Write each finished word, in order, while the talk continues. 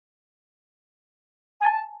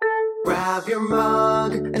Grab your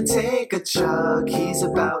mug and take a chug. He's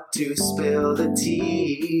about to spill the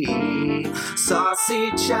tea. Saucy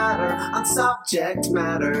chatter on subject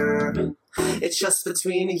matter. It's just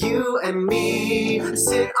between you and me.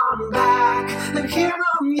 Sit on back and hear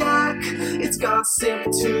him yak. It's gossip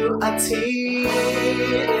to a T.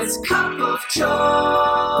 It's Cup of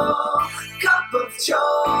Joe. Cup of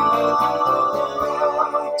Joe.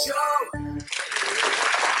 Joe.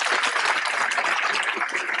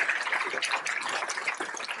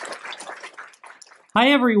 Hi,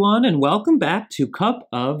 everyone, and welcome back to Cup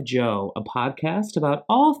of Joe, a podcast about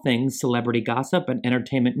all things celebrity gossip and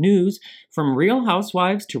entertainment news, from Real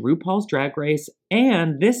Housewives to RuPaul's Drag Race,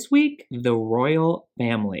 and this week, the royal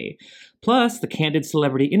family. Plus, the candid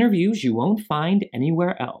celebrity interviews you won't find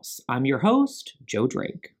anywhere else. I'm your host, Joe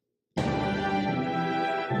Drake.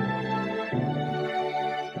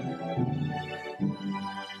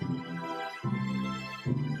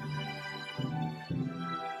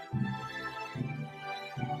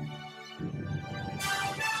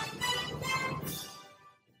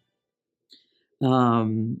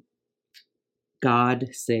 God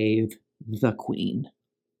save the Queen.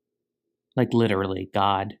 Like literally,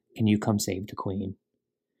 God, can you come save the Queen?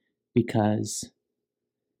 Because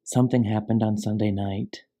something happened on Sunday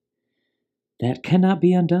night that cannot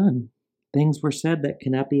be undone. Things were said that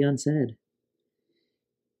cannot be unsaid.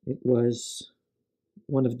 It was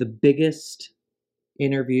one of the biggest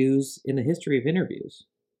interviews in the history of interviews,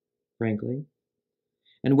 frankly.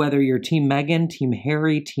 And whether you're Team Meghan, Team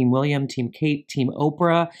Harry, Team William, Team Kate, Team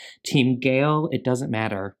Oprah, Team Gayle, it doesn't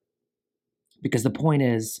matter. Because the point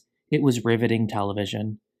is, it was riveting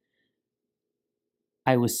television.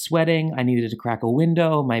 I was sweating. I needed to crack a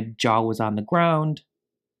window. My jaw was on the ground.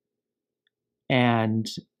 And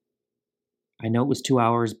I know it was 2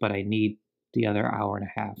 hours, but I need the other hour and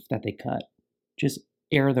a half that they cut. Just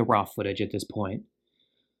air the raw footage at this point.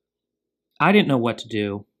 I didn't know what to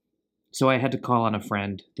do. So I had to call on a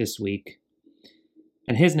friend this week.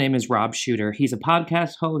 And his name is Rob Shuter. He's a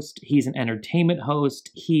podcast host. He's an entertainment host.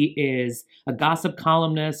 He is a gossip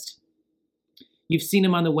columnist. You've seen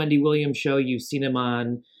him on the Wendy Williams show. You've seen him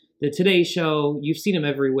on the Today Show. You've seen him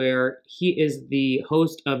everywhere. He is the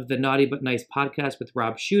host of the Naughty But Nice podcast with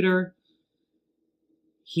Rob Shuter.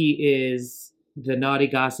 He is the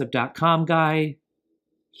naughtygossip.com guy.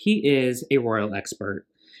 He is a royal expert.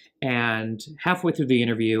 And halfway through the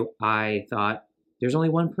interview, I thought, there's only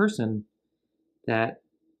one person that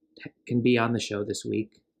can be on the show this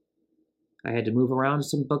week. I had to move around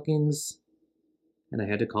some bookings, and I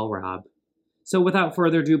had to call Rob. So without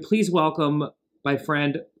further ado, please welcome my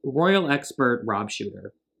friend, royal expert, Rob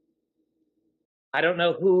Shuter. I don't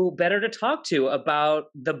know who better to talk to about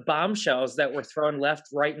the bombshells that were thrown left,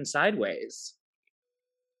 right, and sideways.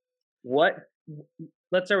 Let's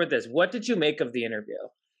start with this. What did you make of the interview?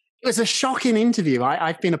 It was a shocking interview.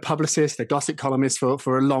 I've been a publicist, a gossip columnist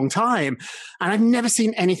for a long time, and I've never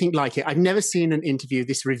seen anything like it. I've never seen an interview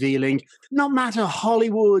this revealing, no matter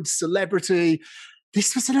Hollywood, celebrity.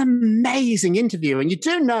 This was an amazing interview, and you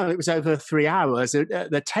do know it was over 3 hours.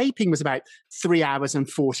 The taping was about 3 hours and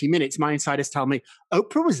 40 minutes. My insiders tell me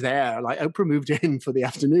Oprah was there. Like, Oprah moved in for the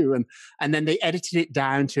afternoon, and then they edited it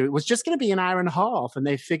down to, it was just going to be an hour and a half, and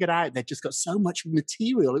they figured out they'd just got so much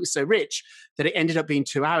material. It was so rich that it ended up being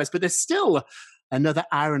 2 hours, but there's still another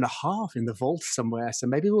hour and a half in the vault somewhere, so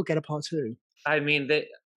maybe we'll get a part two. I mean,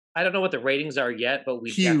 I don't know what the ratings are yet, but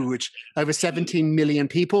huge. Over 17 million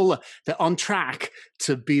people. They're on track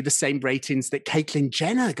to be the same ratings that Caitlyn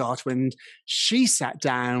Jenner got when she sat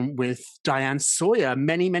down with Diane Sawyer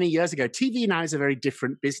many, many years ago. TV now is a very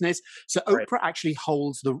different business. So Oprah actually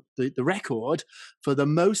holds the record for the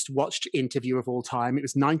most watched interview of all time. It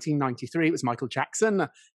was 1993. It was Michael Jackson.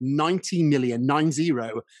 90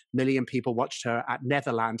 million people watched her at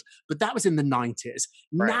Neverland. But that was in the 90s.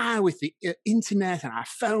 Right. Now with the internet and our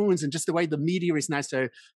phones, and just the way the media is now so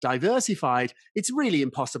diversified, it's really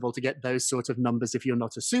impossible to get those sort of numbers if you're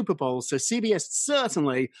not a Super Bowl. So CBS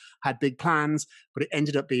certainly had big plans, but it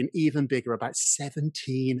ended up being even bigger. About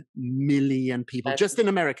 17 million people just in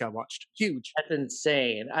America watched. Huge. That's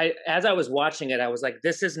insane. As I was watching it, I was like,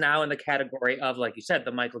 this is now in the category of, like you said,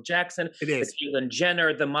 the Michael Jackson, the Caitlyn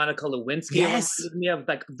Jenner, the Monica Lewinsky. Yes. Of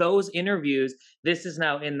like those interviews, this is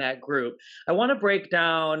now in that group. I want to break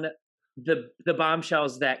down the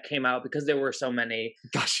bombshells that came out because there were so many.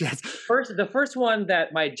 Gosh, yes. The first one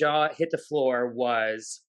that my jaw hit the floor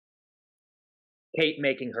was Kate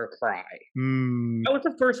making her cry. Mm. That was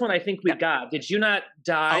the first one I think we got. Did you not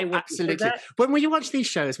die? Oh, absolutely. When we watch these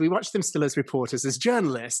shows, we watch them still as reporters, as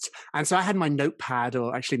journalists. And so I had my notepad,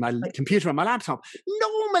 or actually my computer on my laptop.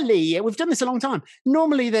 Normally, we've done this a long time.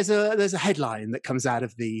 Normally, there's a headline that comes out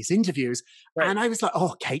of these interviews. Right. And I was like,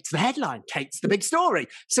 oh, Kate's the headline. Kate's the big story.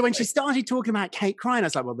 So when she started talking about Kate crying, I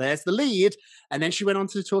was like, well, there's the lead. And then she went on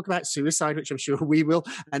to talk about suicide, which I'm sure we will.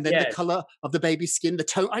 And then the color of the baby's skin, the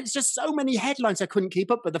tone. It's just so many headlines I couldn't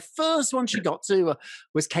keep up. But the first one she got to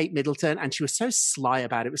was Kate Middleton. And she was so sly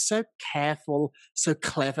about it. It was so careful, so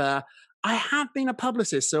clever. I have been a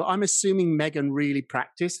publicist, so I'm assuming Meghan really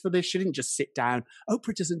practiced for this. She didn't just sit down.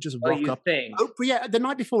 Oprah doesn't just rock up. Oprah, the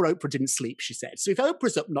night before Oprah didn't sleep, she said. So if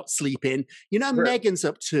Oprah's up not sleeping, Meghan's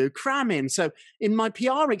up to cramming. So in my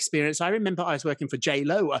PR experience, I remember I was working for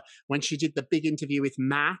J.Lo when she did the big interview with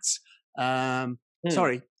Matt.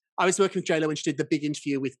 I was working with J.Lo when she did the big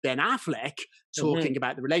interview with Ben Affleck, talking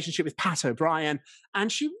about the relationship with Pat O'Brien.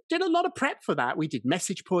 And she did a lot of prep for that. We did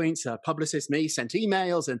message points, publicist, me, sent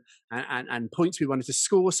emails and points we wanted to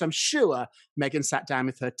score. So I'm sure Meghan sat down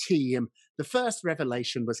with her team. The first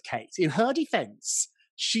revelation was Kate. In her defense,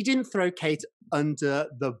 she didn't throw Kate under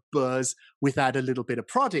the bus without a little bit of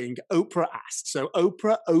prodding. Oprah asked. So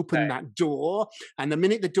Oprah opened that door. And the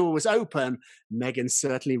minute the door was open, Meghan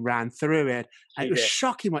certainly ran through it. And it was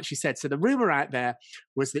shocking what she said. So the rumor out there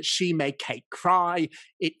was that she made Kate cry.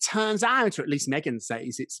 It turns out, or at least Meghan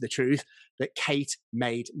says it's the truth, that Kate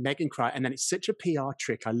made Meghan cry. And then it's such a PR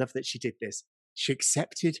trick. I love that she did this. She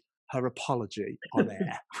accepted her apology on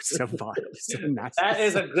air. So vile, so nasty. That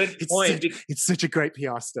is a good point. It's such a great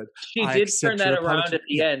PR stunt. She did turn that around at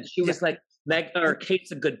the end. She was like,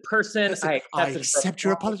 Kate's a good person. I accept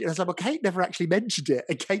your apology. I was like, well, Kate never actually mentioned it,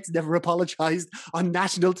 and Kate's never apologized on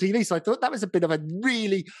national TV. So I thought that was a bit of a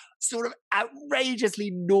really sort of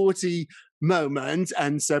outrageously naughty moment.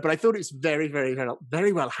 And so, but I thought it was very, very, very,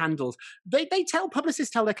 very well handled.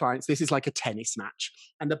 Publicists tell their clients this is like a tennis match,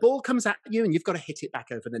 and the ball comes at you and you've got to hit it back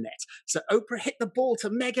over the net. So Oprah hit the ball to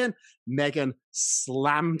Meghan. Meghan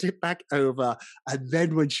slammed it back over. And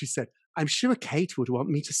then when she said, I'm sure Kate would want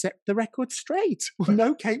me to set the record straight. Well,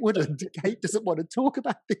 no, Kate wouldn't. Kate doesn't want to talk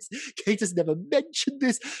about this. Kate has never mentioned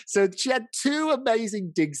this. So she had two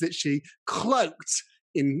amazing digs that she cloaked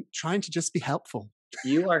in trying to just be helpful.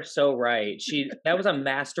 You are so right. That was a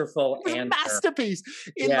masterful answer. A masterpiece.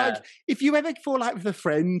 Like, if you ever fall out with a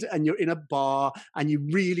friend and you're in a bar and you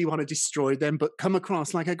really want to destroy them, but come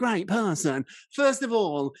across like a great person, first of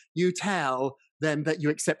all, you tell them that you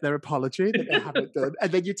accept their apology that they haven't done,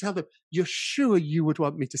 and then you tell them, you're sure you would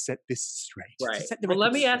want me to set this straight. Right. Well,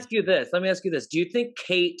 let me ask you this. Do you think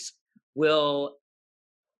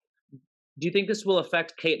this will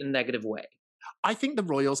affect Kate in a negative way? I think the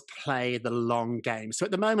royals play the long game. So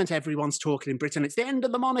at the moment, everyone's talking in Britain, it's the end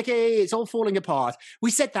of the monarchy, it's all falling apart. We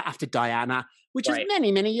said that after Diana, which was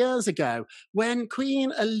many, many years ago, when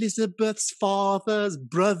Queen Elizabeth's father's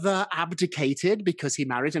brother abdicated because he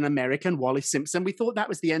married an American, Wallis Simpson. We thought that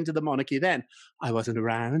was the end of the monarchy then. I wasn't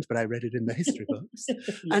around, but I read it in the history books.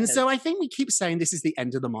 And so I think we keep saying this is the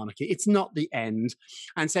end of the monarchy. It's not the end.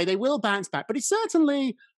 And so they will bounce back, but it's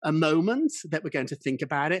certainly a moment that we're going to think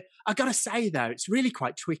about it. I've got to say, though, it's really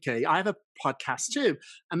quite tricky. I have a podcast too,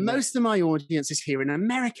 and most of my audience is here in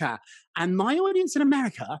America. And my audience in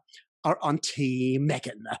America are on Team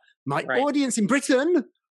Meghan. My audience in Britain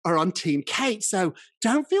are on Team Kate. So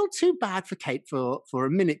don't feel too bad for Kate for a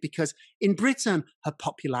minute, because in Britain, her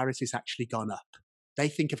popularity has actually gone up. They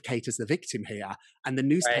think of Kate as the victim here, and the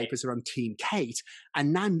newspapers are on Team Kate.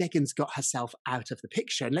 And now Meghan's got herself out of the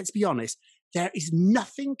picture. And let's be honest, there is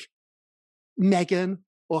nothing Meghan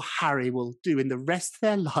or Harry will do in the rest of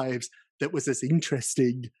their lives that was as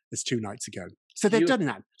interesting as 2 nights ago. So they've done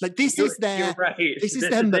that. Like this is their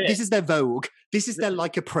Vogue. This is their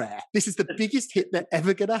Like a Prayer. This is the biggest hit they're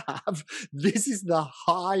ever going to have. This is the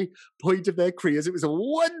high point of their careers. It was a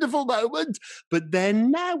wonderful moment. But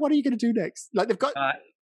then now, what are you going to do next? Like they've got.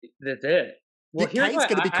 That's it. Well, Kate's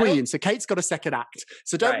going to be queen. So Kate's got a second act.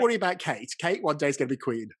 So don't worry about Kate. Kate one day is going to be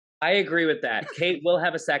queen. I agree with that. Kate will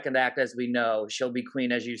have a second act, as we know. She'll be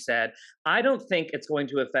queen, as you said. I don't think it's going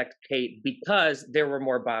to affect Kate because there were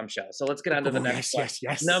more bombshells. So let's get on to the next one.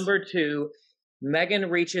 Yes. Number 2,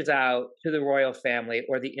 Meghan reaches out to the royal family,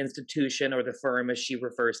 or the institution, or the firm, as she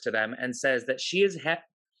refers to them, and says that she is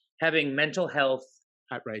having mental health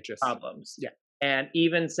problems. Yeah. And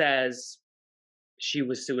even says she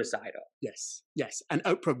was suicidal. Yes. And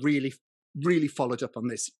Oprah really, really followed up on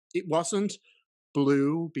this. It wasn't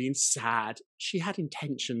blue, being sad. She had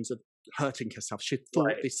intentions of hurting herself. She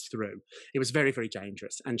thought this through. It was very, very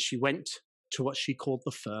dangerous. And she went to what she called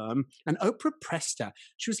the firm. And Oprah pressed her.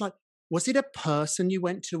 She was like, was it a person you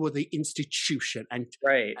went to or the institution? And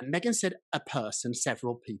Meghan said, a person,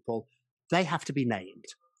 several people. They have to be named.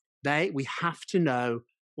 We have to know,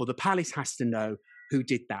 or the palace has to know who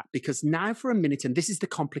did that. Because now for a minute, and this is the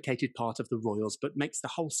complicated part of the royals, but makes the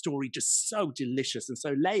whole story just so delicious and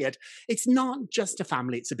so layered, it's not just a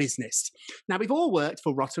family, it's a business. Now, we've all worked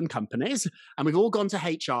for rotten companies, and we've all gone to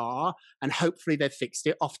HR, and hopefully they've fixed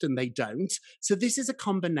it. Often they don't. So this is a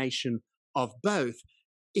combination of both.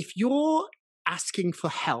 If you're asking for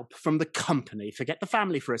help from the company, forget the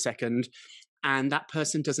family for a second, and that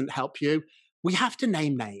person doesn't help you, we have to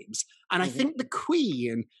name names. And I think the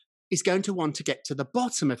Queen is going to want to get to the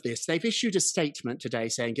bottom of this. They've issued a statement today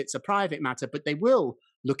saying it's a private matter, but they will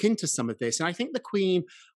look into some of this. And I think the Queen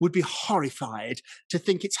would be horrified to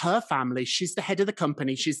think it's her family. She's the head of the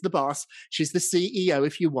company. She's the boss. She's the CEO,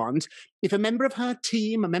 if you want. If a member of her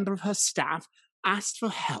team, a member of her staff asked for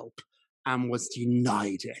help and was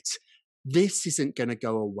denied it, this isn't going to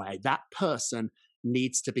go away. That person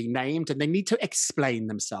needs to be named and they need to explain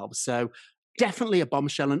themselves. So definitely a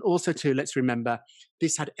bombshell. And also, too, let's remember,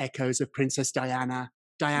 this had echoes of Princess Diana.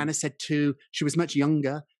 Diana said, too, she was much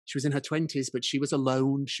younger. She was in her 20s, but she was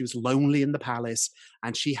alone. She was lonely in the palace,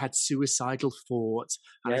 and she had suicidal thoughts.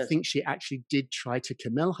 And I think she actually did try to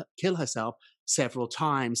kill herself several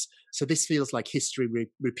times. So this feels like history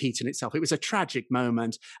repeating itself. It was a tragic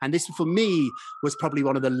moment. And this, for me, was probably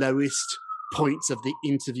one of the lowest points of the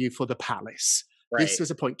interview for the palace. This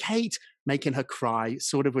was a point. Kate making her cry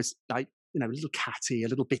sort of was like, you know, a little catty, a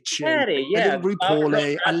little bitchy, a little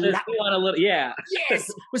RuPaul-y. Yes,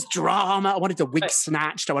 it was drama. I wanted a wig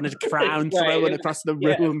snatched. I wanted a crown thrown across the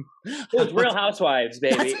room. It was Real Housewives,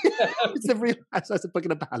 baby. It's the Real Housewives of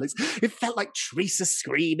Buckingham Palace. It felt like Teresa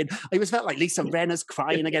screaming. It felt like Lisa Rinna's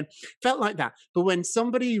crying again. Felt like that. But when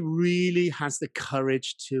somebody really has the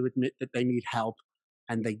courage to admit that they need help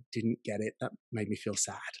and they didn't get it, that made me feel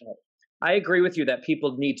sad. I agree with you that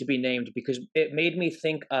people need to be named because it made me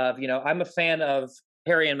think of, you know, I'm a fan of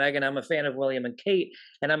Harry and Meghan. I'm a fan of William and Kate,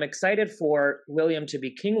 and I'm excited for William to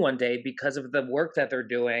be king one day because of the work that they're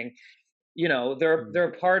doing. You know,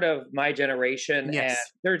 they're part of my generation, and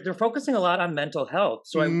they're focusing a lot on mental health.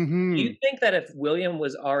 So do you think that if William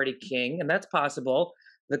was already king, and that's possible,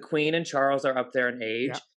 the Queen and Charles are up there in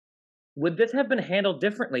age, would this have been handled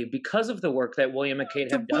differently because of the work that William and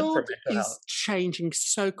Kate have done for mental health? The world is changing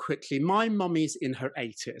so quickly. My mummy's in her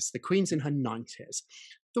 80s. The Queen's in her 90s.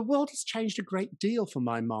 The world has changed a great deal for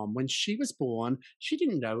my mom. When she was born, she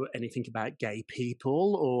didn't know anything about gay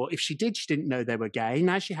people, or if she did, she didn't know they were gay.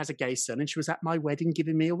 Now she has a gay son, and she was at my wedding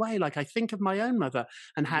giving me away. Like, I think of my own mother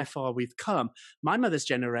and how far we've come. My mother's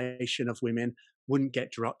generation of women wouldn't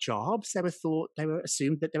get jobs. They were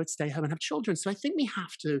assumed that they would stay home and have children. So I think we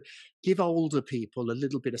have to give older people a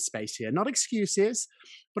little bit of space here. Not excuses,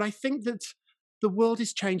 but I think that the world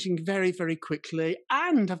is changing very, very quickly.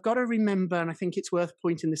 And I've got to remember, and I think it's worth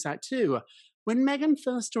pointing this out too, when Meghan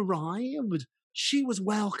first arrived, she was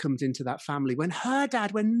welcomed into that family. When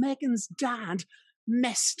Meghan's dad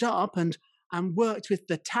messed up and worked with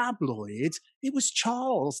the tabloids, it was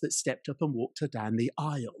Charles that stepped up and walked her down the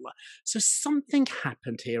aisle. So something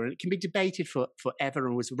happened here, and it can be debated forever.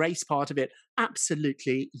 And was race part of it?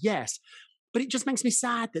 Absolutely, yes. But it just makes me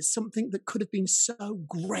sad that something that could have been so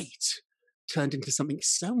great turned into something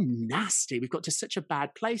so nasty. We've got to such a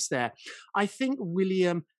bad place there. I think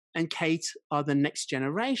William and Kate are the next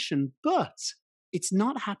generation, but it's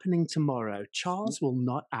not happening tomorrow. Charles will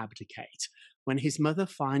not abdicate. When his mother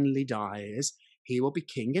finally dies, he will be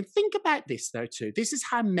king. And think about this, though, too. This is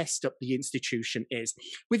how messed up the institution is.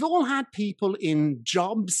 We've all had people in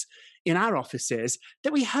jobs in our offices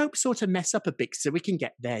that we hope sort of mess up a bit so we can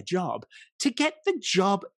get their job. To get the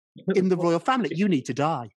job in the royal family, you need to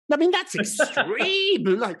die. I mean, that's extreme.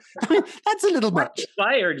 That's a little much.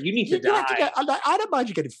 Fired. You need to die. I don't mind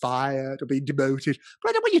you getting fired or being demoted, but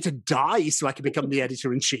I don't want you to die so I can become the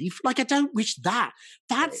editor-in-chief. I don't wish that.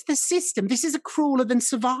 That's the system. This is a crueler than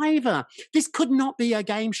Survivor. This could not be a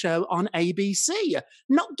game show on ABC.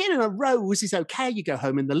 Not getting a rose is okay. You go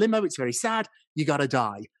home in the limo. It's very sad. You got to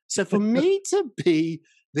die. So for me to be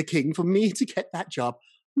the king, for me to get that job,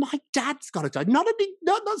 my dad's got to die. Not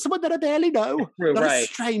someone that I barely know. Not a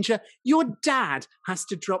stranger. Your dad has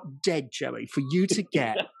to drop dead, Joey, for you to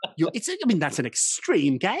get that's an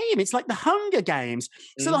extreme game. It's like the Hunger Games.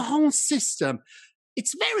 So the whole system,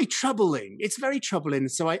 it's very troubling. It's very troubling.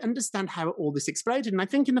 So I understand how all this exploded. And I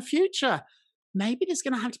think in the future, maybe there's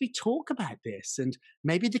going to have to be talk about this. And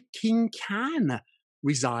maybe the king can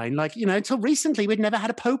resign. Like, until recently, we'd never had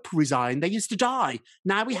a pope resign. They used to die.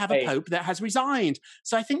 Now we have a Right. pope that has resigned.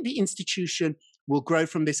 So I think the institution will grow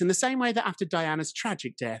from this in the same way that after Diana's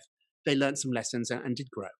tragic death, they learned some lessons and did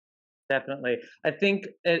grow. Definitely. I think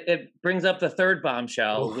it brings up the third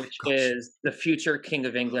bombshell, Oh, which gosh. is the future King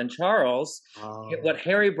of England, Charles. Oh. What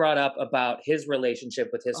Harry brought up about his relationship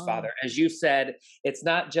with his father. As you said, it's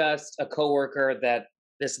not just a coworker that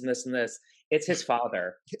this and this and this. It's his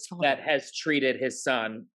father It's fine. that has treated his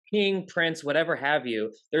son, king, prince, whatever have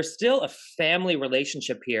you. There's still a family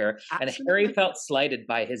relationship here, and Harry Absolutely. felt slighted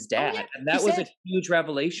by his dad, yeah. and that He was said- a huge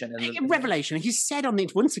revelation. In the, Revelation. He said on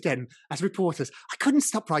it once again, as reporters, I couldn't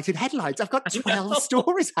stop writing headlines. I've got I 12 know.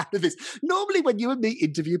 stories out of this. Normally, when you and me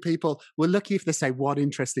interview people, we're lucky if they say one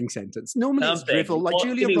interesting sentence. Normally, it's Something. drivel. Like Well,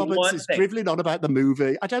 Julia give me Roberts one is thing. driveling on about the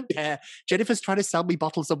movie. I don't care. Jennifer's trying to sell me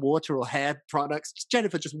bottles of water or hair products.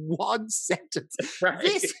 Jennifer, just one sentence. right.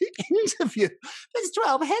 This interview, there's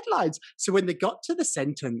 12 headlines. So when they got to the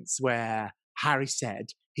sentence where Harry said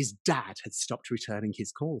his dad had stopped returning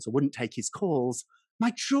his calls or wouldn't take his calls,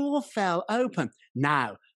 my jaw fell open.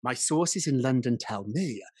 Now, my sources in London tell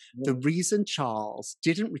me the reason Charles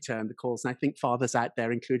didn't return the calls, and I think fathers out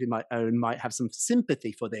there, including my own, might have some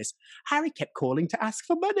sympathy for this, Harry kept calling to ask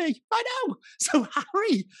for money. I know. So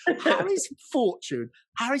Harry's fortune,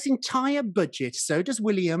 Harry's entire budget, so does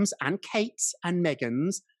William's and Kate's and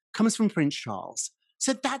Meghan's, comes from Prince Charles.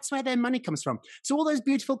 So that's where their money comes from. So all those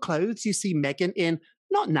beautiful clothes you see Meghan in,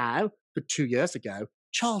 not now, but 2 years ago,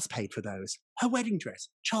 Charles paid for those. Her wedding dress,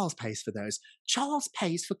 Charles pays for those. Charles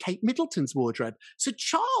pays for Kate Middleton's wardrobe. So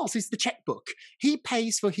Charles is the checkbook. He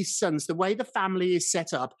pays for his sons. The way the family is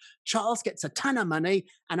set up, Charles gets a ton of money,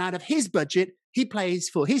 and out of his budget, he pays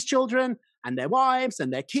for his children and their wives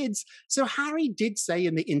and their kids. So Harry did say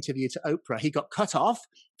in the interview to Oprah, he got cut off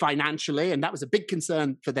financially, and that was a big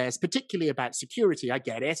concern for theirs, particularly about security. I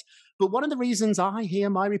get it. But one of the reasons I hear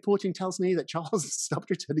my reporting tells me that Charles stopped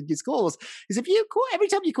returning his calls is every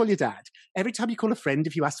time you call your dad, every time you call a friend,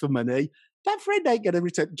 if you ask for money, that friend ain't going to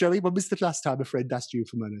return. Joey, when was the last time a friend asked you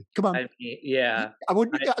for money? Come on. Yeah. I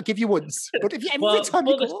wouldn't I'll give you once. But if you, every Well, time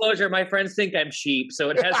full you call, disclosure, my friends think I'm cheap, so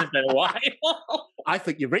it hasn't been a while. I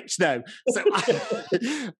think you're rich though. So,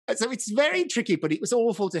 so it's very tricky, but it was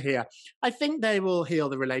awful to hear. I think they will heal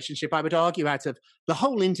the relationship. I would argue out of the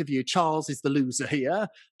whole interview, Charles is the loser here.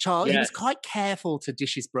 Charles, he was Yes. quite careful to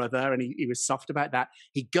dish his brother, and he was soft about that.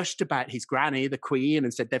 He gushed about his granny, the Queen,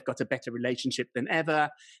 and said they've got a better relationship than ever.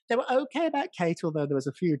 They were okay about Kate, although there was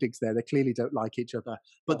a few digs there. They clearly don't like each other.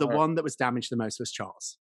 But the one that was damaged the most was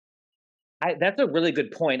Charles. That's a really good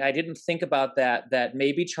point. I didn't think about that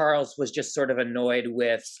maybe Charles was just sort of annoyed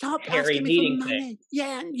with Stop Harry asking me needing for money. things.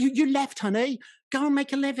 Yeah, you left, honey. Go and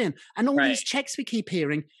make a living. And all Right. these checks we keep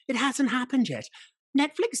hearing, it hasn't happened yet.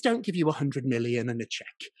 Netflix don't give you 100 million and a check.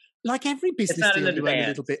 Like every business not an deal, you earn a advance.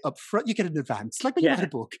 little bit up front. You get an advance. Like when you Yeah. write a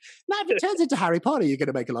book. Now, if it turns into Harry Potter, you're going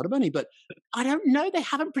to make a lot of money. But I don't know. They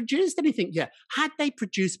haven't produced anything yet. Had they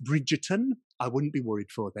produced Bridgerton, I wouldn't be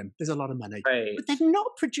worried for them. There's a lot of money. Right. But they've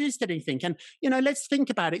not produced anything. And, let's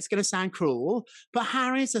think about it. It's going to sound cruel, but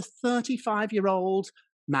Harry's a 35-year-old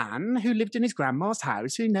man who lived in his grandma's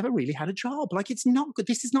house who never really had a job. Like, it's not good.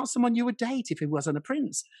 This is not someone you would date if he wasn't a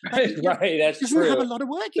prince. Like, Right, that's doesn't true. have a lot of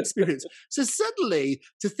work experience. So suddenly,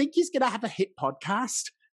 to think he's going to have a hit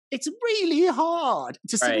podcast, it's really hard.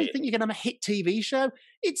 To suddenly Right. think you're going to have a hit TV show,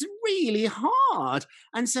 it's really hard.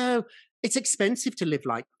 And so it's expensive to live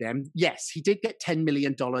like them. Yes, he did get $10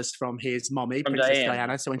 million from his mommy, From Princess Diana.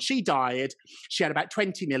 Diana. So when she died, she had about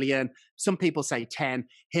 20 million. Some people say 10.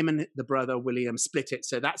 Him and the brother William split it.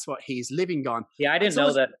 So that's what he's living on. Yeah, I didn't It's know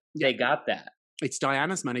always- that yeah. they got that. It's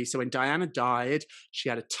Diana's money. So when Diana died, she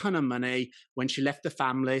had a ton of money. When she left the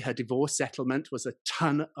family, her divorce settlement was a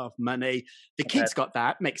ton of money. The kids got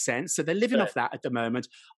that, makes sense. So they're living Good. off that at the moment.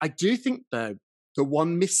 I do think, though, the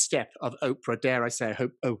one misstep of Oprah, dare I say, I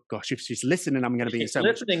hope, oh gosh, if she's listening, I'm going to be in She's so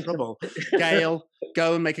much listening. trouble. Gail,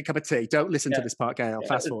 go and make a cup of tea. Don't listen to Yeah. this part, Gail. Yeah.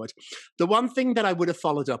 Fast forward. The one thing that I would have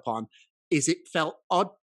followed up on is it felt odd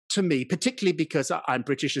to me, particularly because I'm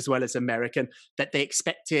British as well as American, that they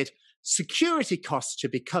expected security costs to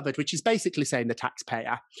be covered, which is basically saying the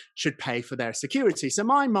taxpayer should pay for their security. So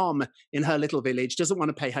my mom in her little village doesn't want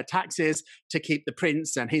to pay her taxes to keep the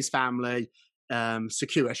prince and his family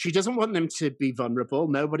secure. She doesn't want them to be vulnerable.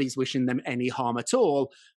 Nobody's wishing them any harm at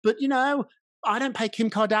all. But, I don't pay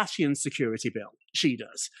Kim Kardashian's security bill. She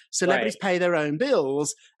does. Celebrities pay their own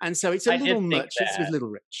bills. And so it's a I did little think much. It's with that. Little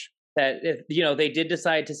Rich. That they did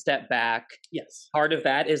decide to step back. Yes. Part of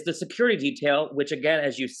that is the security detail, which again,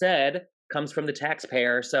 as you said, comes from the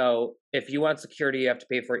taxpayer. So if you want security, you have to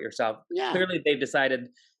pay for it yourself. Yeah. Clearly, they've decided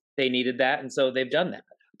they needed that, and so they've done that.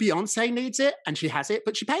 Beyonce needs it and she has it,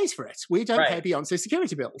 but she pays for it. We don't pay Right. Beyonce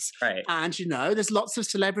security bills. Right. And, you know, there's lots of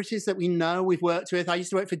celebrities that we know we've worked with. I used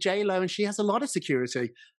to work for J-Lo and she has a lot of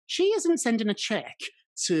security. She isn't sending a check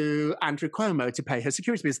to Andrew Cuomo to pay her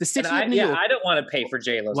security bills. The city of New York. I don't want to pay for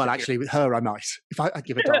J-Lo. Well, actually, with her, I might. If I'd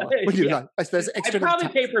give $1. Would you know? If there's extra I'd probably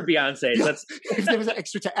pay for Beyonce. Yeah. That's if there was an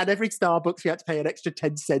extra, and every Starbucks, we had to pay an extra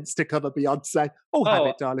 10 cents to cover Beyonce. Oh, have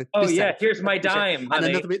it, darling. Oh, Be yeah, safe. here's my dime, And honey.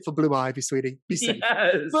 another bit for Blue Ivy, sweetie. Be safe.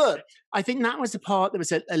 Yes. But I think that was the part that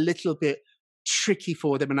was a little bit tricky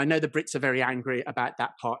for them. And I know the Brits are very angry about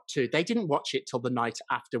that part too. They didn't watch it till the night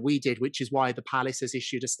after we did, which is why the Palace has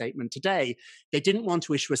issued a statement today. They didn't want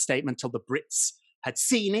to issue a statement till the Brits had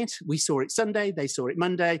seen it. We saw it Sunday, they saw it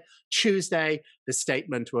Monday. Tuesday, the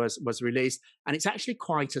statement was released. And it's actually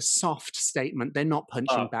quite a soft statement. They're not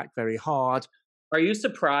punching back very hard. Are you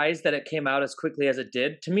surprised that it came out as quickly as it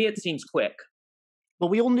did? To me, it seems quick. Well,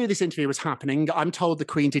 we all knew this interview was happening. I'm told the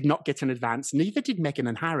Queen did not get an advance. Neither did Meghan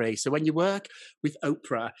and Harry. So when you work with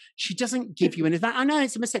Oprah, she doesn't give you an advance. I know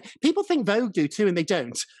it's a mistake. People think Vogue do too, and they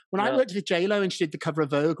don't. When I worked with J-Lo and she did the cover of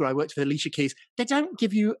Vogue, or I worked with Alicia Keys, they don't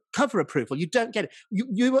give you cover approval. You don't get it.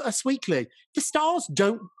 You are Us Weekly. The stars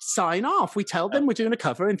don't sign off. We tell them we're doing a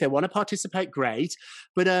cover, and if they want to participate, great.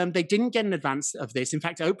 But they didn't get an advance of this. In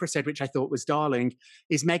fact, Oprah said, which I thought was darling,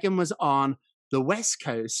 is Meghan was on the West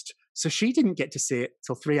Coast, so she didn't get to see it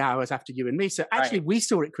till 3 hours after you and me. So actually, we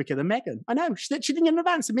saw it quicker than Meghan. I know, she didn't get an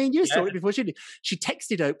advance. And me and you saw it before she did. She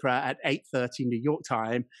texted Oprah at 8:30 New York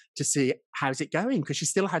time to see how's it going, because she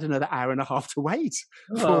still had another hour and a half to wait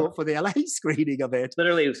for the LA screening of it.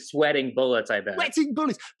 Literally sweating bullets, I bet. Sweating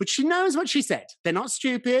bullets. But she knows what she said. They're not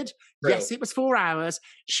stupid. True. Yes, it was 4 hours.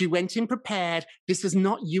 She went in prepared. This was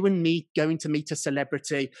not you and me going to meet a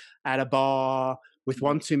celebrity at a bar with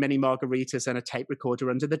one too many margaritas and a tape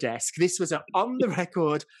recorder under the desk. This was an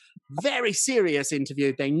on-the-record, very serious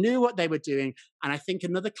interview. They knew what they were doing. And I think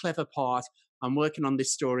another clever part, I'm working on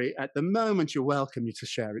this story at the moment, you're welcome to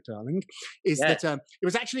share it, darling, is that it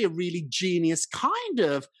was actually a really genius, kind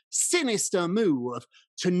of sinister move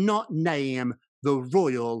to not name the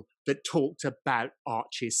royal that talked about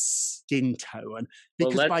Archie's skin tone.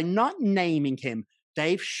 Because by not naming him,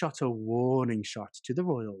 they've shot a warning shot to the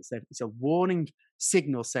royals. It's a warning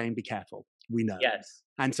signal saying, be careful. We know. Yes.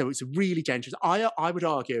 And so it's really dangerous. I would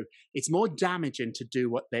argue it's more damaging to do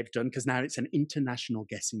what they've done, because now it's an international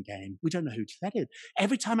guessing game. We don't know who said it.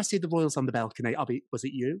 Every time I see the royals on the balcony, I'll be, was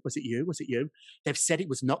it you? Was it you? Was it you? They've said it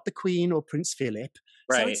was not the Queen or Prince Philip.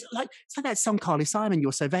 Right. So it's like that song, Carly Simon,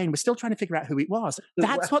 You're So Vain. We're still trying to figure out who it was.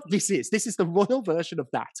 That's what this is. This is the royal version of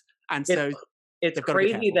that. And so it's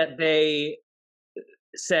crazy that they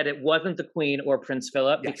said it wasn't the Queen or Prince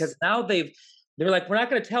Philip, because now they're like, we're not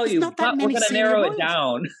going to tell you, but we're going to narrow it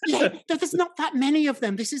down. Yeah, there's not that many of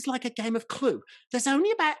them. This is like a game of Clue. There's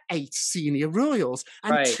only about 8 senior royals,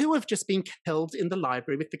 and 2 have just been killed in the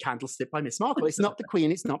library with the candlestick by Miss Markle. It's not the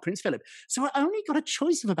Queen, it's not Prince Philip. So I only got a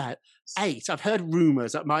choice of about 8. I've heard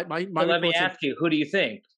rumours. So let me ask you, who do you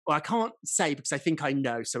think? Well, I can't say because I think I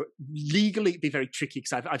know. So legally, it'd be very tricky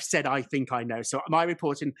because I've said I think I know. So my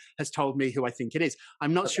reporting has told me who I think it is.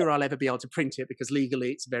 I'm not sure I'll ever be able to print it because legally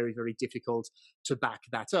it's very, very difficult to back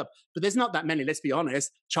that up. But there's not that many, let's be honest.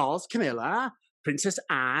 Charles, Camilla, Princess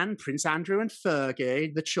Anne, Prince Andrew and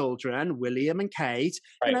Fergie, the children, William and Kate.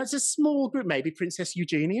 You know, it's a small group. Maybe Princess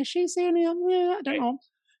Eugenia, she's in here. Yeah, I don't know.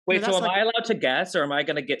 Wait, so am I allowed to guess, or am I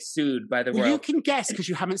going to get sued by the royal? You can guess because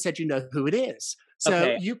you haven't said you know who it is.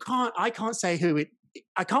 So you can't. I can't say who it.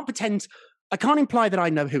 I can't pretend. I can't imply that I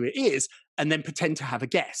know who it is and then pretend to have a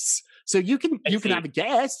guess. So you can. You can have a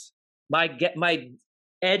guess. My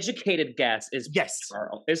educated guess is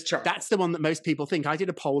Charles. Is Charles. That's the one that most people think. I did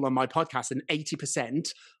a poll on my podcast, and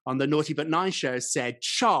 80% on the Naughty But Nice show said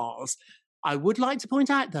Charles. I would like to point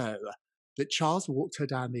out though that Charles walked her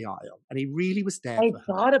down the aisle, and he really was there. I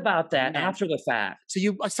thought about that after the fact. So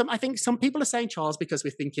I think some people are saying Charles because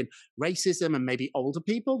we're thinking racism and maybe older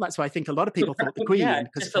people. That's why I think a lot of people thought the Queen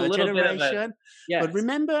because of her generation. But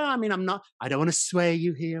remember, I mean, I don't want to sway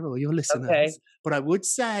you here or your listeners, but I would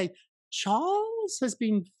say Charles has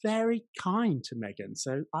been very kind to Meghan.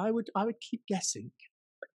 So I would keep guessing.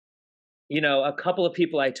 You know, a couple of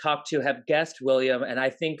people I talked to have guessed William, and I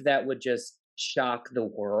think that would just shock the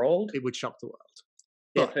world. It would shock the world.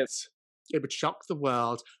 But it would shock the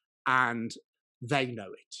world, and they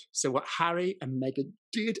know it. So what Harry and Meghan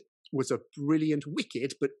did was a brilliant,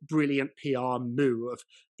 wicked, but brilliant PR move,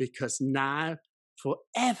 because now,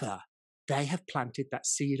 forever, they have planted that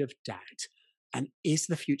seed of doubt. And is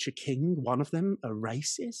the future king, one of them, a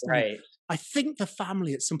racist? Right. I think the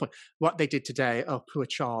family at some point, what they did today, oh, poor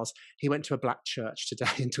Charles, he went to a black church today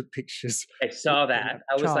and took pictures. I saw that.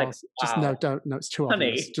 I was Charles, like, wow. just no, it's too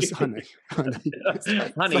obvious. Just honey.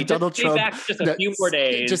 It's honey, like just Donald be Trump. back just a few more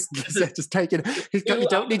days. Just take it. You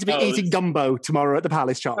don't need to be eating gumbo tomorrow at the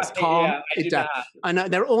Palace, Charles. Calm it down. I know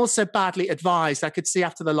they're also badly advised. I could see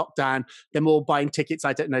after the lockdown, them all buying tickets,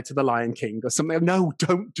 I don't know, to the Lion King or something. No,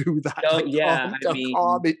 don't do that. No,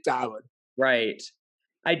 calm it down. Right.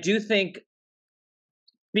 I do think,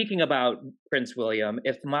 speaking about Prince William,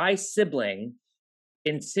 if my sibling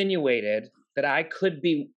insinuated that I could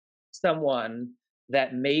be someone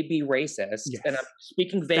that may be racist, and I'm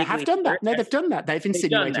speaking vaguely. They have done that. No, they've done that. They've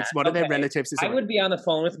insinuated one of their relatives. I would be on the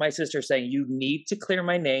phone with my sister saying, you need to clear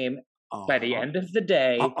my name by the end of the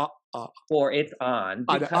day, or it's on.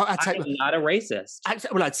 Because I'm not a racist.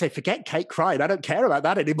 I'd say forget Kate crying. I don't care about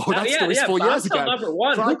that anymore. That story's 4 years ago. Number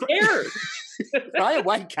one, who cares? Cry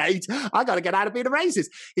away, Kate. I got to get out of being a racist.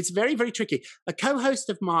 It's very, very tricky. A co-host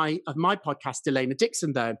of my podcast, Delana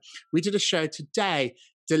Dixon, though, we did a show today.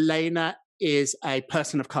 Delana is a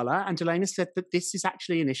person of color, and Delana said that this is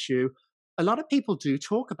actually an issue a lot of people do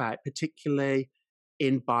talk about, particularly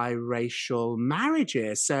in biracial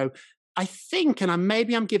marriages. So I think, and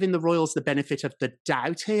maybe I'm giving the royals the benefit of the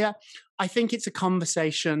doubt here, I think it's a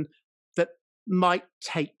conversation that might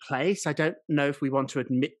take place. I don't know if we want to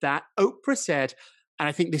admit that. Oprah said, and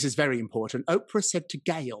I think this is very important, Oprah said to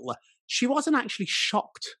Gayle, she wasn't actually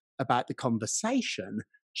shocked about the conversation.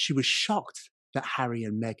 She was shocked that Harry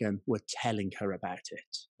and Meghan were telling her about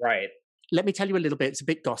it. Right. Let me tell you a little bit. It's a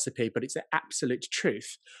bit gossipy, but it's the absolute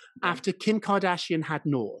truth. After Kim Kardashian had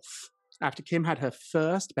North, after Kim had her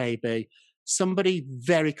first baby, somebody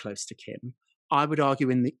very close to Kim, I would argue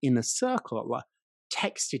in the inner circle,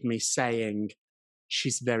 texted me saying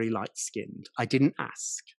she's very light-skinned. I didn't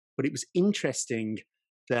ask, but it was interesting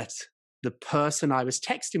that the person I was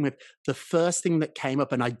texting with, the first thing that came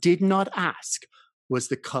up, and I did not ask, was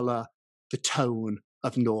the color, the tone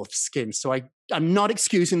of North's skin. So I'm not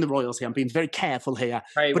excusing the royals here. I'm being very careful here.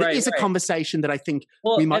 But it is a conversation that I think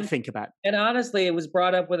we might think about. And honestly, it was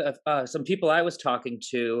brought up with some people I was talking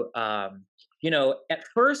to. At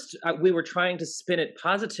first we were trying to spin it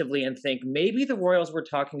positively and think maybe the royals were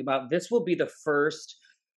talking about this will be the first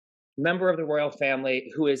member of the royal family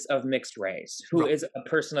who is of mixed race, who is a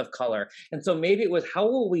person of color. And so maybe it was, how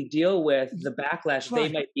will we deal with the backlash they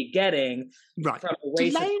might be getting from a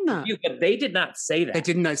racist view? But they did not say that. They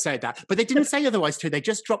did not say that. But they didn't say otherwise too. They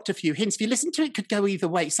just dropped a few hints. If you listen to it, it could go either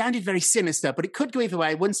way. It sounded very sinister, but it could go either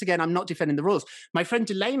way. Once again, I'm not defending the royals. My friend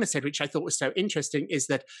Delana said, which I thought was so interesting, is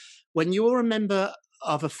that when you're a member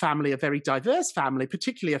of a family, a very diverse family,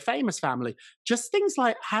 particularly a famous family, just things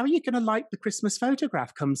like how are you going to like the Christmas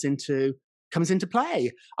photograph comes into play.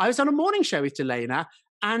 I was on a morning show with Delana,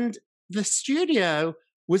 and the studio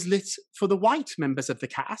was lit for the white members of the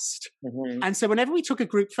cast. Mm-hmm. And so whenever we took a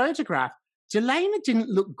group photograph, Delana didn't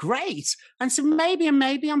look great. And so maybe I'm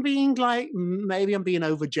being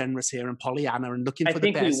over generous here and Pollyanna and looking for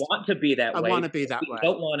the best. I think we want to be that way. I want to be that way.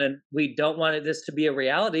 We don't want this to be a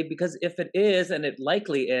reality, because if it is, and it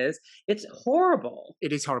likely is, it's horrible.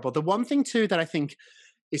 It is horrible. The one thing too that I think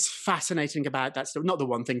is fascinating about that story, not the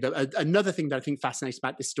one thing, another thing that I think fascinates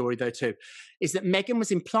about this story though too, is that Meghan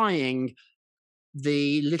was implying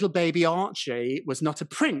the little baby Archie was not a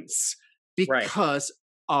prince because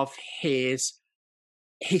of his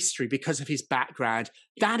history, because of his background.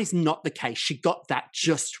 That is not the case. She got that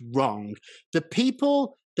just wrong. The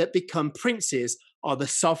people that become princes are the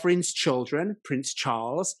sovereign's children, Prince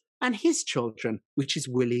Charles, and his children, which is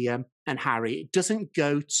William and Harry. It doesn't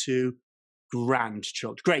go to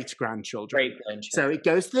great-grandchildren. So it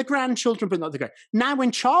goes to the grandchildren, but not the great. Now,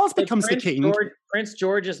 when Charles becomes the king... Prince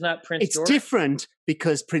George is not Prince George? It's different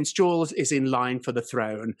because Prince George is in line for the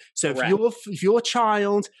throne. So if your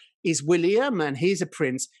child is William and he's a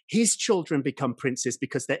prince, his children become princes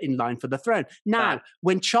because they're in line for the throne. Now,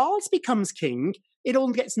 when Charles becomes king, it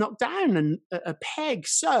all gets knocked down a peg.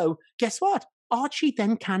 So guess what? Archie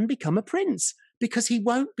then can become a prince because he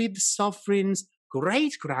won't be the sovereign's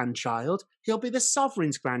great-grandchild, he'll be the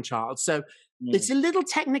sovereign's grandchild. So it's a little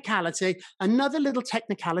technicality. Another little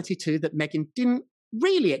technicality too that Meghan didn't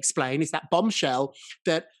really explain is that bombshell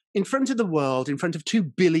that in front of the world, in front of 2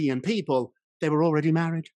 billion people, they were already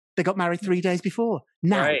married. They got married 3 days before.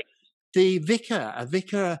 Now, a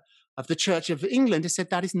vicar of the Church of England has said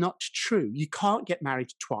that is not true. You can't get married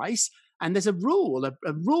twice. And there's a rule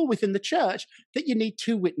within the church that you need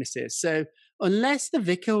 2 witnesses. So unless the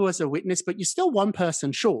vicar was a witness, but you're still one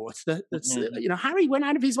person short, Harry went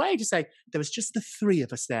out of his way to say, there was just the 3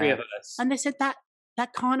 of us there. 3 of us. And they said that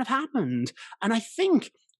can't have happened. And I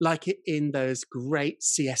think like in those great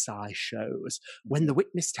CSI shows, when the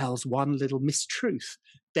witness tells one little mistruth,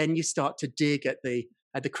 then you start to dig at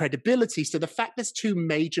the credibility. So the fact there's two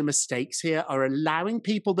major mistakes here are allowing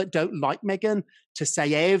people that don't like Meghan to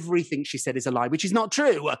say everything she said is a lie, which is not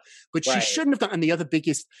true, but she shouldn't have done. And the other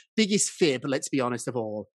biggest fib, let's be honest of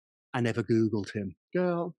all, I never Googled him.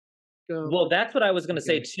 Girl. Well, that's what I was going to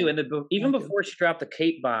say too. And even before she dropped the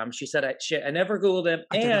Kate bomb, she said, I never Googled him.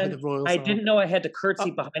 And I didn't know I had to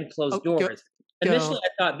curtsy behind closed doors. Initially, I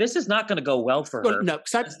thought this is not going to go well for her. No,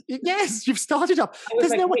 yes, you've started off.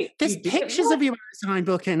 There's no way. There's pictures of you outside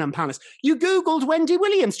Buckingham Palace. You Googled Wendy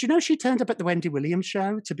Williams. Do you know she turned up at the Wendy Williams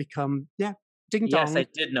show to become, ding dong. Yes, I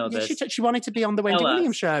did know this. She wanted to be on the Wendy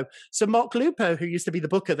Williams show. So Mark Lupo, who used to be the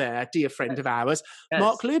booker there, dear friend of ours,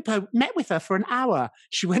 Mark Lupo met with her for an hour.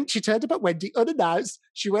 She turned up at Wendy unannounced.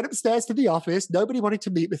 She went upstairs to the office. Nobody wanted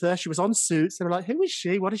to meet with her. She was on Suits. They were like, who is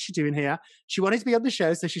she? What is she doing here? She wanted to be on the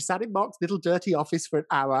show. So she sat in Mark's little dirty office for an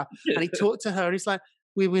hour and he talked to her and he's like,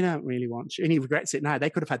 we don't really want you. And he regrets it now. They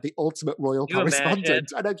could have had the ultimate royal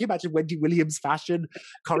correspondent. I know, can you imagine Wendy Williams fashion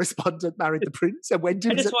correspondent married the prince? And Wendy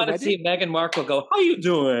I just want to see Meghan Markle go, how you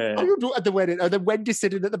doing? How you doing at the wedding? And then Wendy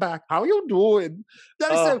sitting at the back, how you doing?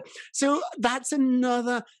 So that's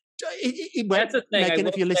another... That's the thing. Meghan,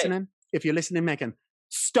 if you're listening, Meghan,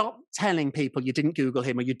 stop telling people you didn't Google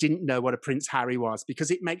him or you didn't know what a Prince Harry was,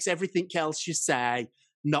 because it makes everything else you say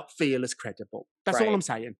not feel as credible. That's all I'm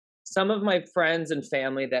saying. Some of my friends and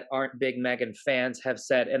family that aren't big Meghan fans have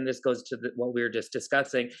said, and this goes to what we were just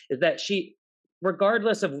discussing, is that she,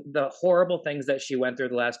 regardless of the horrible things that she went through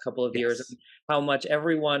the last couple of years, and how much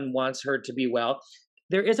everyone wants her to be well,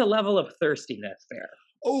 there is a level of thirstiness there.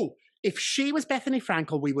 Oh, if she was Bethany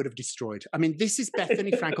Frankel, we would have destroyed. I mean, this is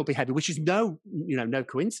Bethany Frankel behavior, which is no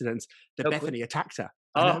coincidence that Bethany attacked her.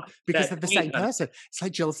 Because they're the same person. It's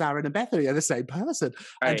like Jill Zarin and Bethany are the same person.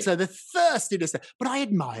 Right. And so the thirstiness there. But I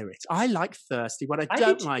admire it. I like thirsty. What I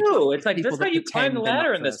don't like too. It's like, that's how you climb the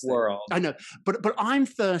ladder in this world. I know. But I'm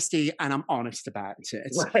thirsty and I'm honest about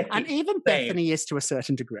it. Right. And even Bethany is to a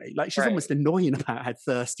certain degree. Like, she's almost annoying about how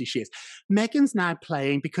thirsty she is. Meghan's now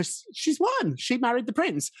playing because she's won. She married the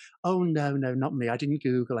prince. Oh, no, not me. I didn't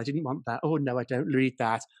Google. I didn't want that. Oh, no, I don't read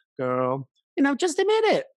that. Girl, just admit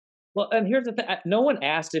it. Well, and here's the thing. No one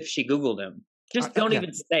asked if she Googled him. Just don't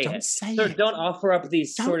even say it. Say it. Don't offer up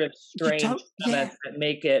these sort of strange comments that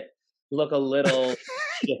make it look a little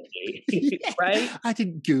shifty, right? I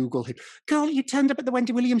didn't Google him. Girl, you turned up at the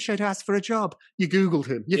Wendy Williams show to ask for a job. You Googled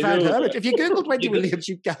him. You found her. If you Googled Wendy Williams,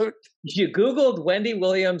 you go. You Googled Wendy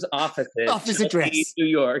Williams' office address. New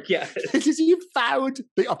York, yes. You found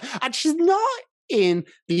the office. And she's not in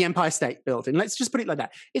the Empire State Building. Let's just put it like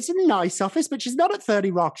that. It's a nice office, but she's not at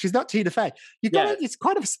 30 Rock. She's not Tina Fey. It's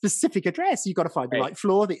quite a specific address. You've got to find the right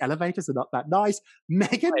floor. The elevators are not that nice.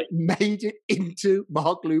 Meghan made it into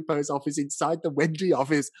Mark Lupo's office inside the Wendy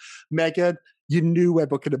office. Meghan, you knew where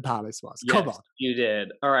Buckingham Palace was. Yes, come on. You did.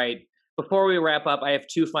 All right. Before we wrap up, I have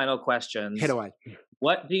two final questions. Hit away.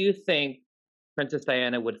 What do you think Princess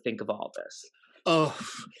Diana would think of all this? Oh,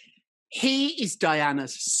 he is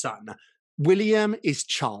Diana's son. William is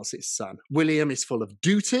Charles's son. William is full of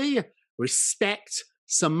duty, respect,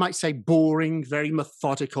 some might say boring, very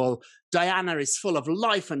methodical. Diana is full of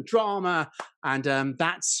life and drama, and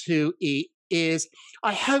that's who he is.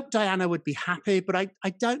 I hope Diana would be happy, but I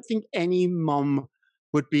don't think any mom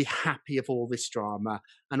would be happy of all this drama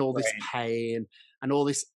and all this pain and all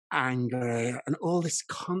this anger and all this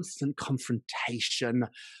constant confrontation.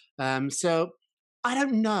 So I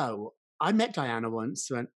don't know. I met Diana once.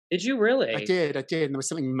 Did you really? I did. And there was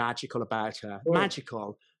something magical about her. Ooh.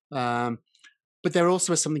 Magical. But there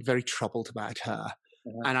also was something very troubled about her.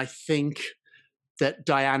 Uh-huh. And I think that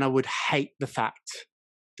Diana would hate the fact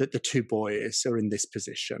that the two boys are in this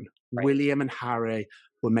position. Right. William and Harry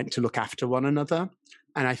were meant to look after one another.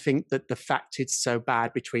 And I think that the fact it's so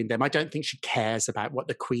bad between them, I don't think she cares about what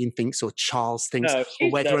the Queen thinks or Charles thinks, or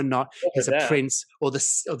whether or not he's a prince or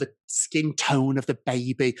the skin tone of the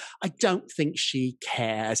baby. I don't think she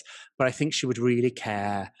cares, but I think she would really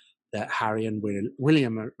care that Harry and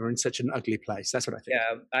William are in such an ugly place. That's what I think.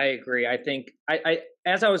 Yeah, I agree. I think I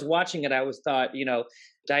as I was watching it, I was thought,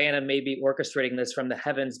 Diana may be orchestrating this from the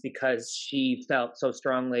heavens because she felt so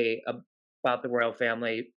strongly about the royal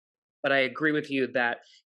family. But I agree with you that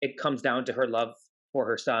it comes down to her love for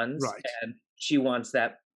her sons, and she wants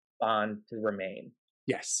that bond to remain.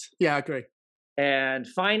 Yes. Yeah, I agree. And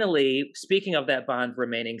finally, speaking of that bond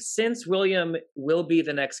remaining, since William will be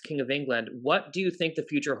the next King of England, what do you think the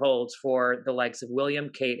future holds for the likes of William,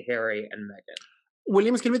 Kate, Harry, and Meghan?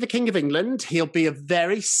 William's going to be the King of England. He'll be a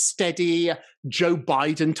very steady Joe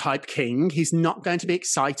Biden type king. He's not going to be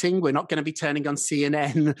exciting. We're not going to be turning on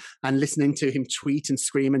CNN and listening to him tweet and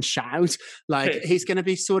scream and shout. Like, he's going to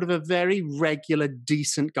be sort of a very regular,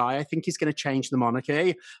 decent guy. I think he's going to change the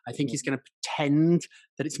monarchy. I think he's going to pretend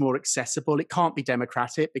that it's more accessible. It can't be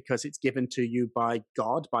democratic because it's given to you by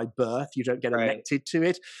God, by birth. You don't get elected to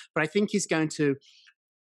it. But I think he's going to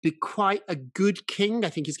be quite a good king. I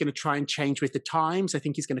think he's going to try and change with the times. I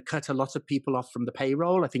think he's going to cut a lot of people off from the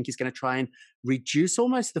payroll. I think he's going to try and reduce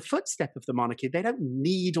almost the footstep of the monarchy. They don't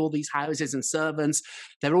need all these houses and servants.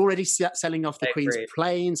 They're already selling off the Queen's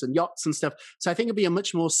planes and yachts and stuff. So I think it'll be a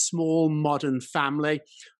much more small, modern family.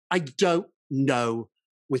 I don't know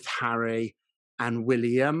with Harry and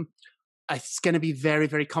William. It's going to be very,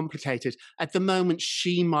 very complicated. At the moment,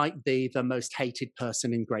 she might be the most hated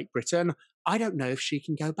person in Great Britain. I don't know if she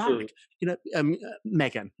can go back. You know,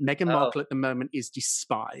 Meghan Markle at the moment is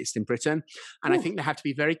despised in Britain. And I think they have to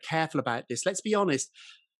be very careful about this. Let's be honest.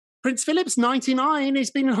 Prince Philip's 99. He's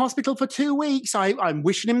been in hospital for 2 weeks. I'm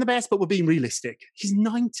wishing him the best, but we're being realistic. He's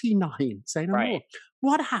 99. Say no more.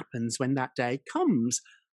 What happens when that day comes?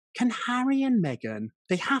 Can Harry and Meghan,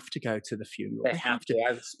 they have to go to the funeral. They have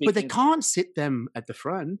to. But they can't sit them at the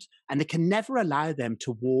front, and they can never allow them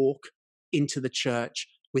to walk into the church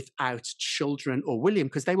without children or William,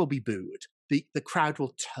 because they will be booed. The crowd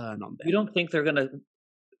will turn on them. You don't think they're going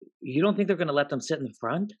to let them sit in the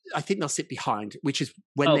front? I think they'll sit behind, which is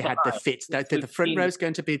when they had the fit. The front row is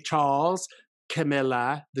going to be Charles,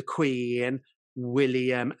 Camilla, the Queen,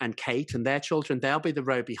 William and Kate and their children. They'll be the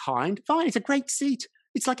row behind. Fine, it's a great seat.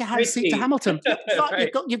 It's like a house seat to Hamilton.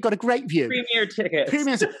 You've got a great view. Premier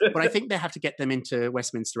tickets. But I think they have to get them into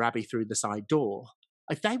Westminster Abbey through the side door.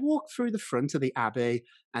 If they walk through the front of the Abbey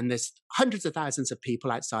and there's hundreds of thousands of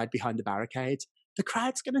people outside behind the barricades, the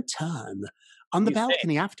crowd's going to turn on the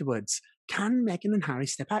balcony afterwards. Can Meghan and Harry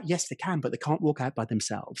step out? Yes, they can, but they can't walk out by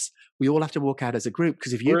themselves. We all have to walk out as a group,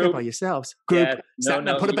 because if you go by yourselves, put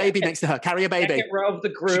a baby next to her, carry a baby. Second row of the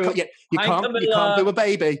group. You can't do a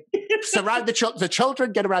baby. Surround the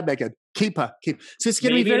children, get around Meghan. Keep her. So it's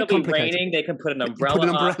going to be very complicated. Raining, they can put an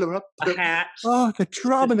umbrella up, a hat. Oh, the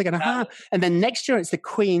drama they're going to have. And then next year, it's the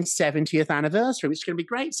Queen's 70th anniversary, which is going to be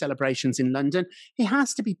great celebrations in London. He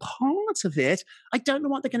has to be part of it. I don't know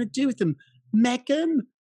what they're going to do with them. Meghan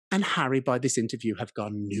and Harry, by this interview, have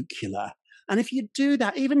gone nuclear. And if you do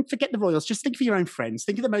that, even forget the royals, just think of your own friends.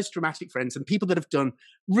 Think of the most dramatic friends and people that have done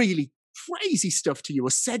really crazy stuff to you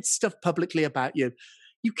or said stuff publicly about you.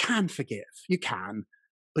 You can forgive. You can.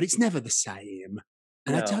 But it's never the same.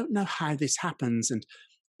 And I don't know how this happens. And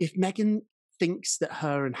if Meghan thinks that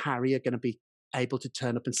her and Harry are going to be able to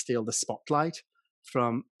turn up and steal the spotlight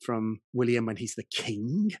from William when he's the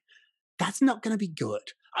king, that's not going to be good.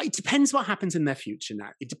 It depends what happens in their future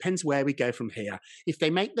now. It depends where we go from here. If they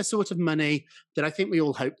make the sort of money that I think we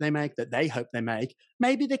all hope they make, that they hope they make,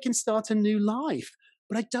 maybe they can start a new life.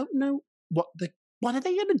 But I don't know what are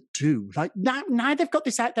they going to do? Like now they've got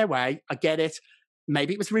this out their way. I get it.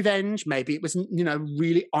 Maybe it was revenge. Maybe it was,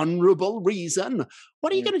 really honourable reason.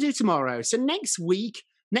 What are you going to do tomorrow? So next week,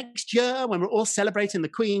 next year, when we're all celebrating the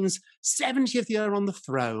Queen's 70th year on the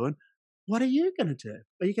throne, what are you going to do?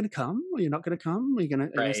 Are you going to come? Are you not going to come? Are you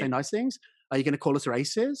going to say nice things? Are you going to call us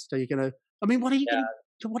racist? Are you going to? I mean, what are you going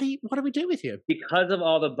to? What do we do with you? Because of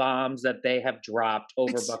all the bombs that they have dropped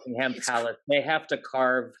over Buckingham Palace, they have to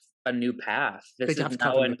carve a new path. This is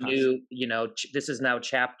now a new, this is now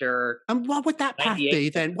chapter. And what would that path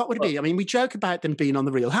be then? What would it be? I mean, we joke about them being on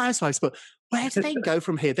the Real Housewives, but where do they go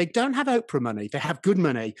from here? They don't have Oprah money. They have good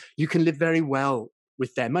money. You can live very well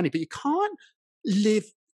with their money, but you can't live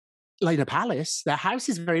like in a palace. Their house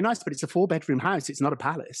is very nice, but it's a 4-bedroom house. It's not a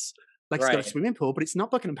palace. Like, it's got a swimming pool, but it's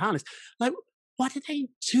not Buckingham Palace. Like, what do they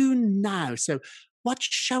do now? So what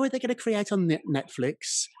show are they going to create on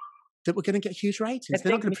Netflix that we're going to get huge ratings?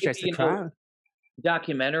 They're not going to protect the crowd.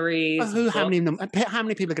 Documentaries. How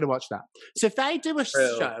many people are going to watch that? So if they do a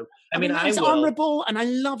show, I mean it's honourable and I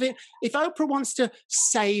love it. If Oprah wants to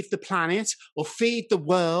save the planet or feed the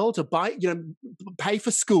world or pay for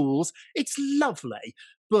schools, it's lovely.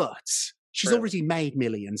 But she's already made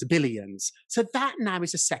millions, billions. So that now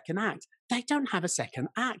is a second act. They don't have a second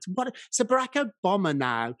act. So Barack Obama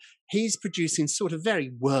now, he's producing sort of very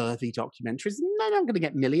worthy documentaries. They're not going to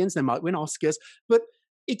get millions. They might win Oscars, but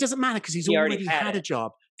it doesn't matter because he's already had a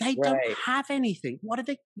job. They don't have anything. What are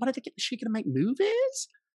they? Is she going to make movies? Is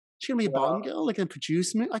she going to be a Bond girl? They're going to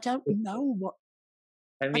produce movies? I don't know what.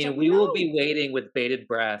 We will be waiting with bated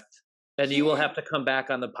breath Then you will have to come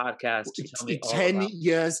back on the podcast to tell me In all 10 about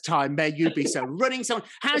years' time, may you be so. Running someone.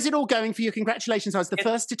 How's it all going for you? Congratulations. I was the It's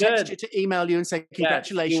first to text good. you, to email you and say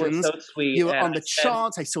congratulations. Yes, you were so sweet. You were and on the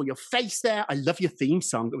charts. I saw your face there. I love your theme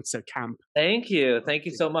song. It was so camp. Thank you. Thank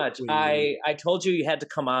you so much. Really. I told you had to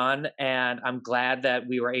come on, and I'm glad that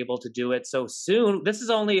we were able to do it so soon. This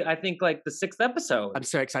is only, I think, like the 6th episode. I'm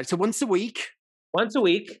so excited. So once a week. Once a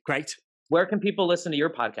week. Great. Where can people listen to your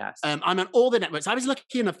podcast? I'm on all the networks. I was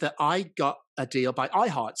lucky enough that I got a deal by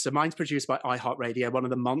iHeart. So mine's produced by iHeartRadio, one of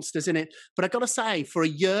the monsters in it. But I got to say, for a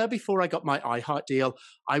year before I got my iHeart deal,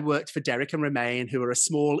 I worked for Derek and Romain, who are a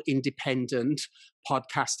small independent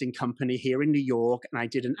podcasting company here in New York. And I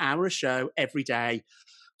did an hour a show every day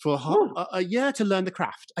for a year to learn the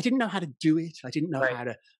craft. I didn't know how to do it. I didn't know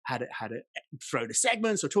how to throw the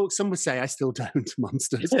segments or talk. Some would say I still don't,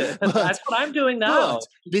 monsters. That's what I'm doing now.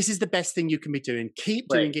 This is the best thing you can be doing. Keep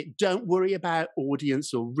doing it. Don't worry about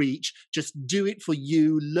audience or reach. Just do it for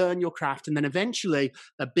you. Learn your craft, and then eventually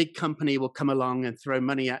a big company will come along and throw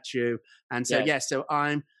money at you and say, "Yes." So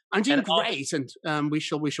I'm doing great, and we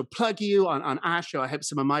shall plug you on our show. I hope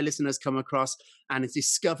some of my listeners come across and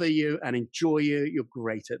discover you and enjoy you. You're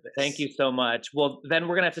great at this. Thank you so much. Well, then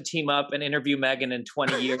we're gonna have to team up and interview Megan in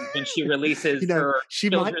 20 years when she releases her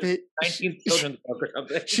 19th children's book or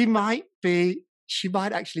something. She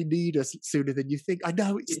might actually need us sooner than you think. I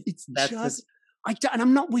know and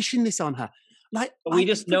I'm not wishing this on her. Like we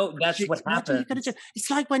just know that's what happens. It's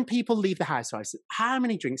like when people leave the housewives. How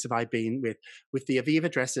many drinks have I been with the Aviva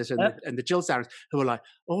dresses and the Jill Sarahs who are like,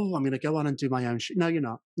 "Oh, I'm going to go on and do my own show." No, you're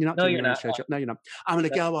not. You're not doing your own show. No, you're not. I'm going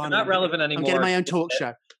to go on. Not relevant anymore. I'm getting my own talk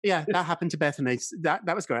show. Yeah, that happened to Bethany.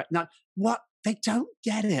 That was great. Now, what? They don't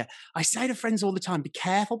get it. I say to friends all the time, be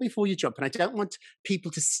careful before you jump. And I don't want people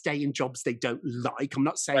to stay in jobs they don't like. I'm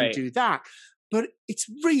not saying do that. But it's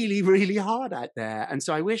really, really hard out there. And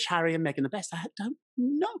so I wish Harry and Meghan the best. I don't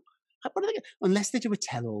know. What are they, unless they do a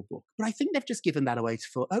tell-all book. But I think they've just given that away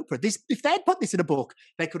for Oprah. If they'd put this in a book,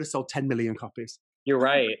 they could have sold 10 million copies. You're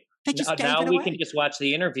right. They just now we can just watch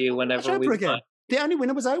the interview whenever we want. The only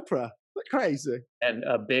winner was Oprah. What crazy. And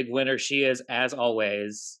a big winner she is, as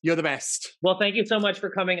always. You're the best. Well, thank you so much for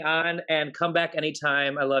coming on, and come back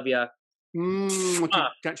anytime. I love you.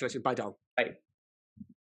 Congratulations. Bye, doll. Bye.